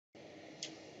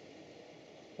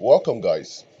Welcome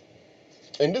guys.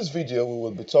 In this video we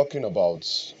will be talking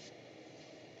about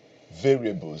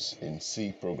variables in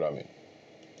C programming.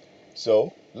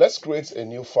 So let's create a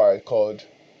new file called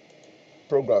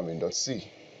variables.c.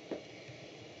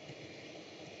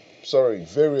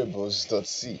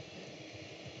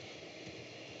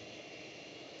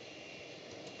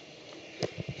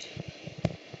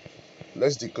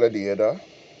 Let's declare the header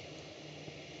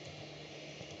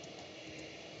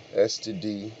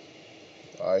stdio.h.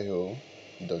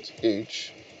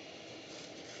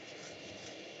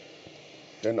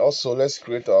 Then also let's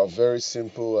create our very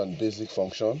simple and basic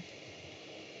function.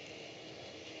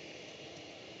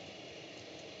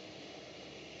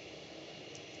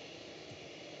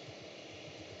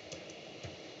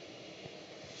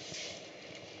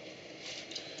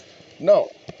 Now,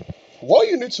 what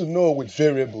you need to know with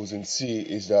variables in C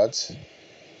is that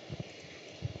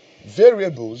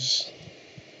variables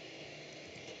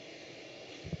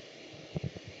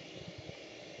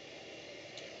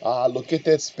are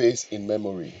allocated space in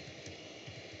memory.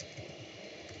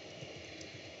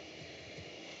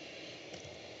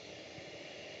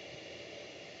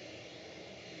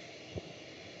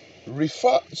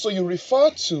 So you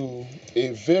refer to a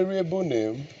variable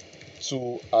name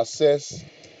to access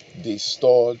the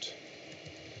stored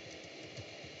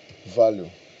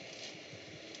value.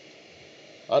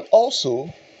 And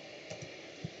also,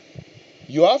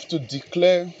 you have to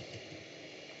declare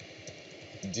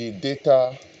the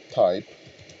data type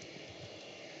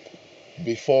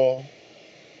before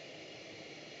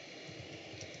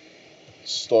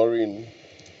storing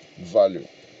value.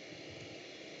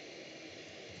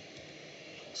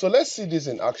 So let's see this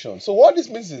in action. So what this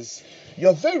means is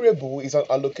your variable is an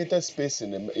allocated space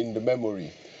in the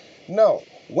memory. Now,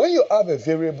 when you have a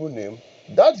variable name,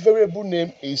 that variable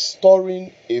name is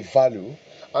storing a value,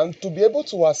 and to be able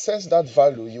to access that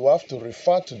value, you have to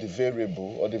refer to the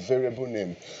variable or the variable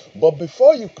name. But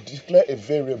before you declare a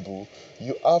variable,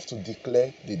 you have to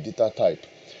declare the data type.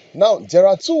 Now, there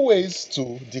are two ways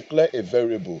to declare a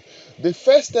variable. The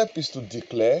first step is to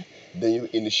declare, then you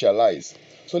initialize.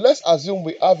 So let's assume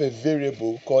we have a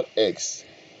variable called x,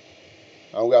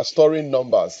 and we are storing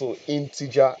numbers. So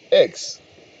integer x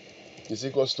is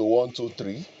equals to 1, 2,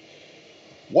 3.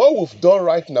 What we've done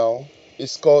right now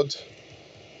is called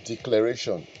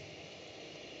declaration.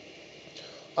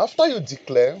 After you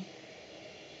declare,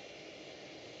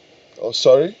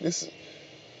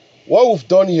 what we've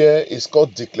done here is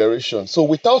called declaration. So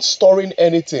without storing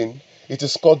anything, it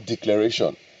is called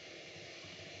declaration.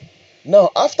 Now,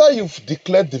 after you've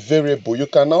declared the variable, you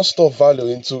can now store value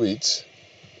into it.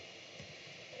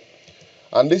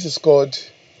 And this is called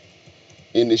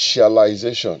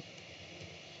initialization.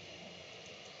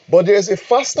 But there is a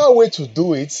faster way to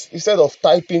do it instead of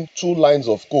typing 2 lines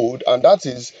of code, and that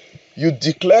is you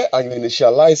declare and you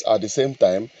initialize at the same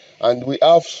time, and we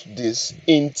have this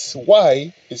int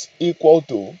y is equal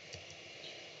to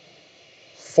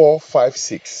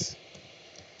 456,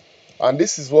 and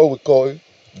this is what we call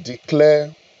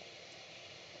declaration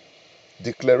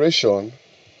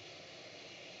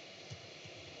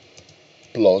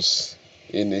plus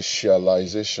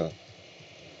initialization.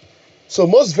 So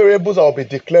most variables I will be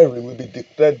declaring will be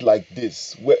declared like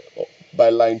this, by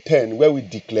line 10, where we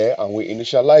declare and we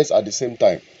initialize at the same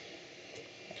time.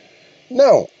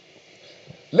 Now,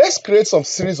 let's create some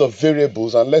series of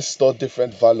variables and let's store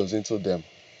different values into them.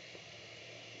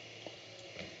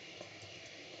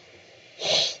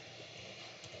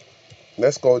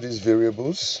 Let's call these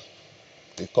variables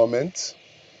a comment.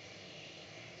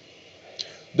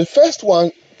 The first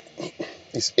one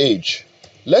is age.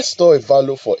 Let's store a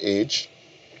value for age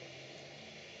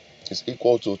is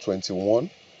equal to 21,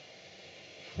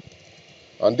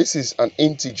 and this is an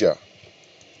integer.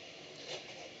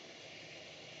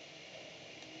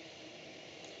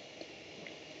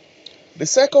 The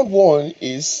second one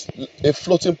is a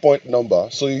floating point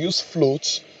number, so you use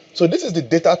floats. So this is the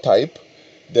data type,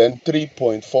 then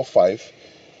 3.45.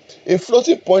 A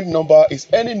floating point number is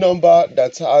any number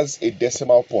that has a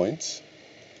decimal point.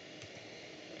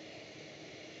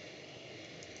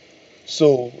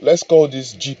 So let's call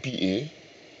this GPA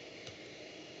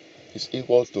is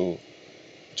equal to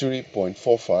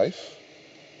 3.45,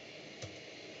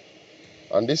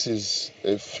 and this is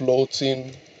a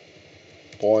floating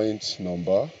point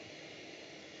number.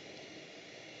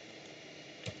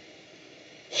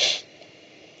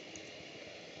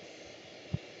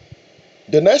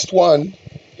 The next one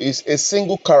is a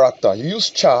single character. You use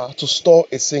char to store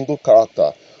a single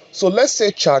character. So let's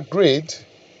say char grade,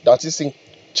 that is in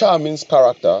char means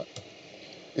character,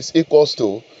 is equals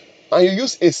to, and you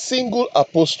use a single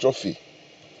apostrophe.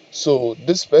 So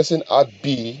this person had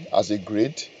B as a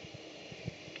grade.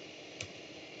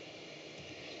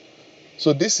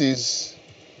 So this is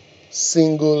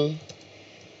single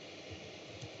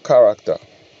character.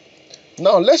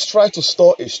 Now let's try to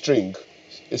store a string,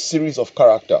 a series of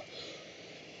character.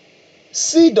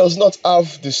 C does not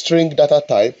have the string data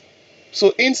type,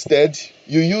 so instead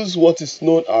you use what is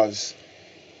known as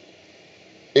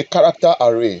a character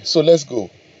array. So let's go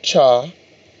char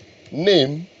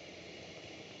name,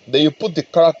 then you put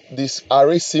this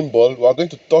array symbol. We are going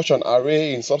to touch on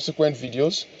array in subsequent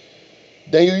videos.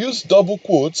 Then you use double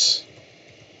quotes.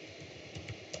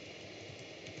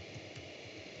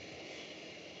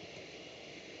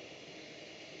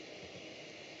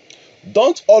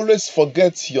 Don't always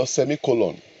forget your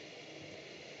semicolon.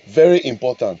 Very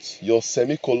important. Your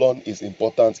semicolon is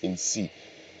important in C.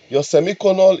 Your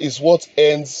semicolon is what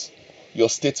ends your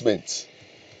statement.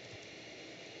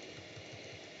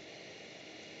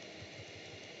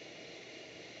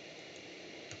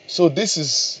 So this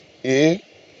is a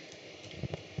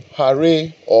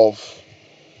array of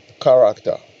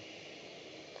character.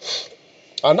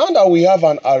 And now that we have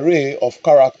an array of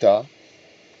character,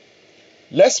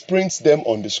 let's print them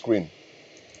on the screen.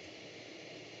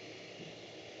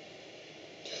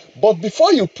 But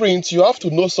before you print, you have to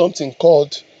know something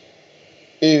called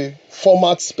a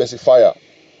format specifier.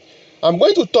 I'm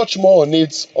going to touch more on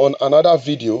it on another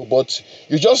video, but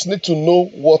you just need to know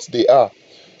what they are.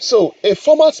 So a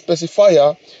format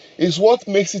specifier is what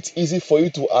makes it easy for you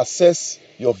to access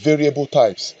your variable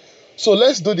types. So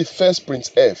let's do the first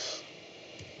printf.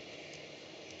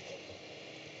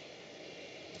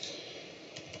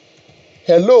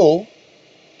 Hello,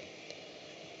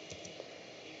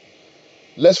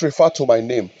 let's refer to my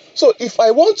name. So if I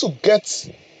want to get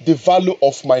the value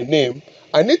of my name,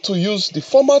 I need to use the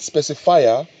format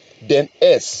specifier, then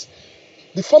s.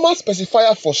 The format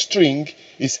specifier for string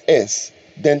is s,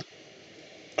 then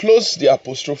close the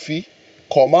apostrophe,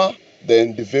 comma,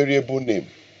 then the variable name.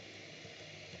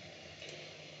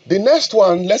 The next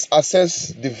one, let's access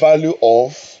the value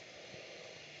of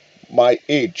my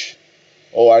age.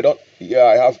 Oh, I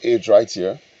have age right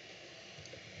here.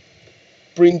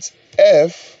 Print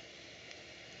f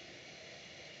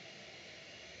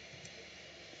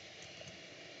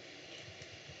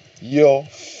your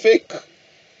fake,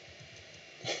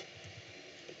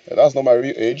 that's not my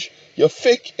real age, your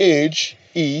fake age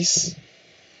is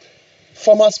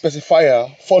format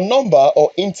specifier for number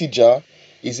or integer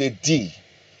is a D.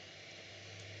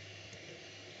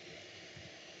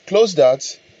 Close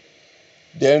that,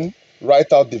 then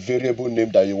write out the variable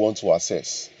name that you want to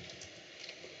access.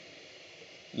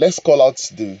 Let's call out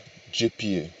the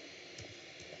GPA.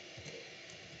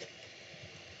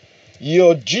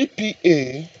 Your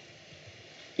GPA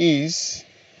is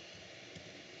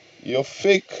your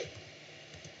fake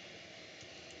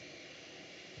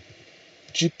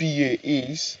GPA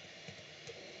is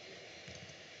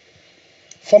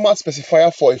format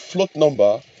specifier for a float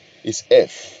number is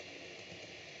F.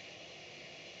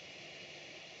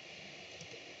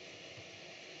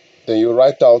 Then you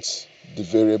write out the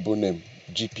variable name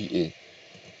GPA.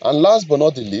 And last but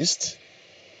not the least,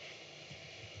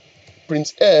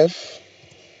 printf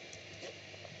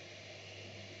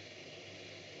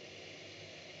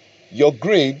your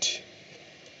grade,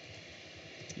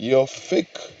 your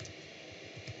fake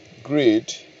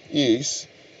grade is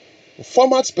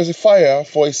format specifier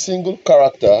for a single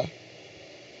character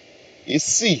is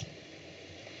C.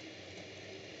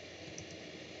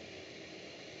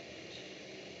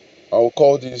 I will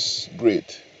call this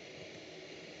grade.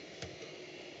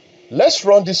 Let's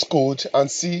run this code and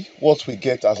see what we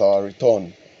get as our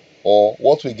return, or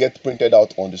what we get printed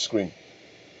out on the screen.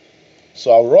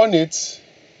 So I'll run it.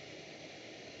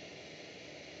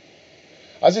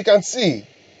 As you can see,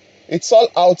 it's all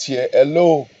out here.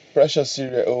 Hello, precious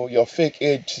serial. Oh, your fake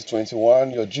age is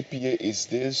 21, your GPA is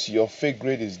this, your fake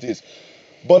grade is this.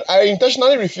 But I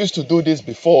intentionally refused to do this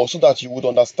before so that you would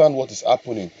understand what is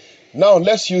happening. Now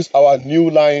let's use our new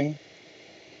line.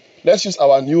 Let's use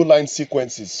our new line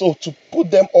sequences. So to put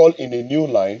them all in a new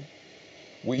line,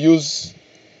 we use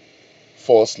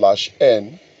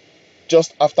 /n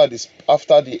just after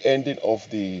the ending of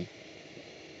the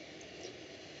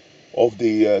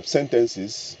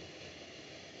sentences,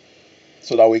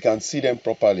 so that we can see them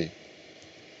properly.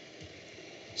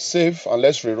 Save and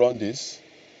let's rerun this.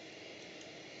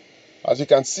 As you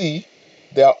can see,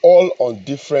 they are all on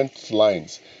different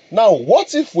lines. Now,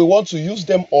 what if we want to use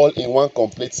them all in one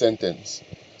complete sentence?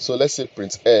 So let's say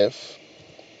printf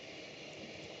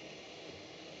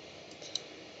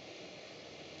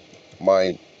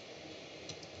my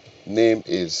name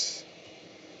is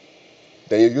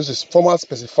Then you use this format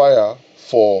specifier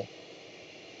for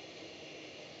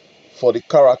the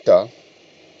character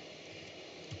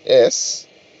S.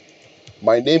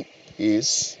 My name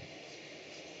is,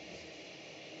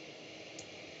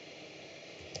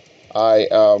 I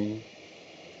am,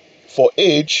 for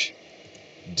age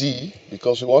D,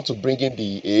 because we want to bring in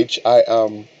the age. I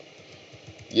am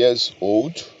years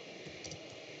old.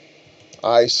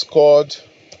 I scored,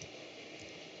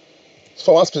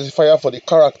 format specifier for the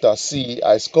character C.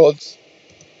 I scored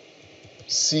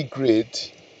C grade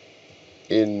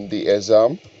in the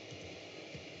exam.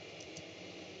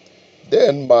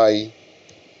 Then my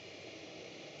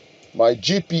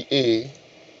GPA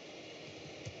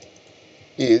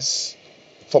is,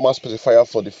 format specifier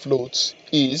for the float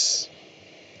is.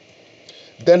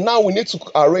 Then now we need to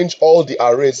arrange all the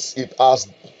arrays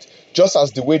just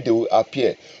as the way they will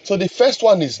appear. So the first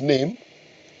one is name.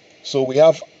 So we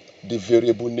have the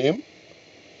variable name,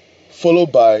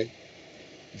 followed by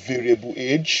variable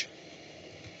age,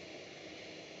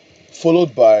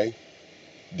 followed by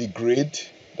the grade.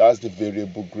 That's the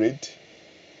variable grade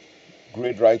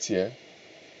right here,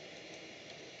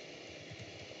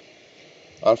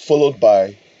 and followed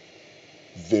by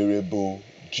variable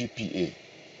GPA.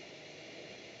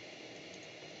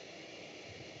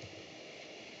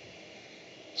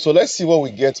 So let's see what we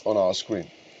get on our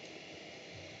screen.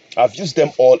 I've used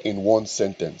them all in one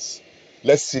sentence.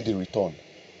 Let's see the return.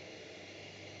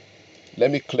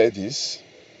 Let me clear this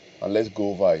and let's go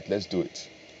over it. Let's do it.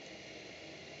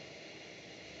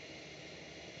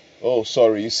 Oh,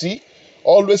 sorry. You see,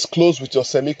 always close with your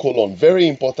semicolon. Very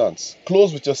important.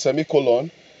 Close with your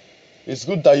semicolon. It's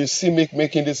good that you see me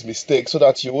making this mistake so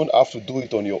that you won't have to do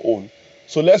it on your own.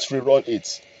 So let's rerun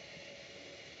it.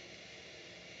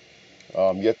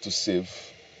 Yet to save.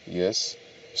 Yes.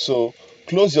 So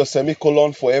close your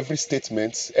semicolon for every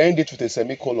statement. End it with a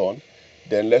semicolon.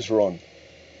 Then let's run.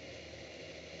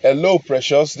 Hello,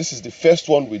 precious. This is the first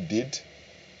one we did.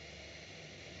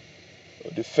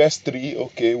 The first three.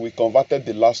 Okay, we converted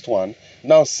the last one.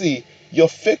 Now see, your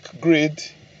fake grade.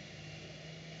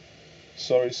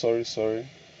 Sorry.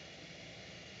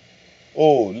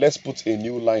 Oh, let's put a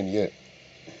new line here.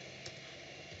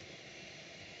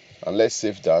 And let's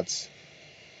save that.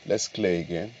 Let's clear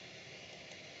again.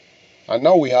 And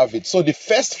now we have it. So the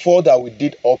first 4 that we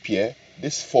did up here,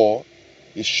 this 4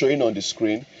 is showing on the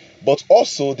screen. But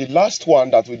also the last one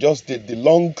that we just did, the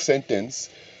long sentence.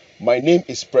 My name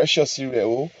is Precious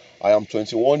Ireo. I am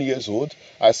 21 years old.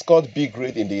 I scored B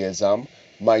grade in the exam.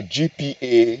 My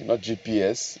GPA, not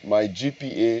GPS, my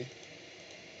GPA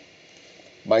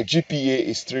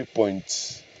is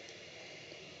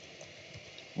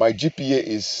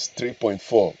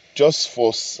 3.4. Just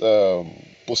for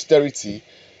posterity,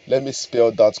 let me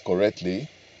spell that correctly.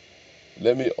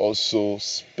 Let me also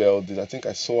spell this. I think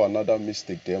I saw another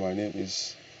mistake there. My name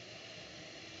is,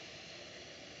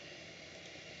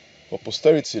 for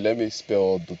posterity, let me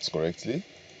spell that correctly.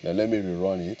 Now let me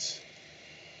rerun it.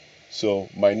 So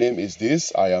my name is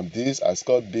this, I am this, I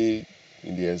scored B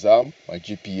in the exam, my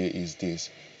GPA is this.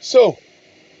 So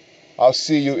I'll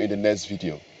see you in the next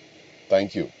video.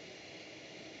 Thank you.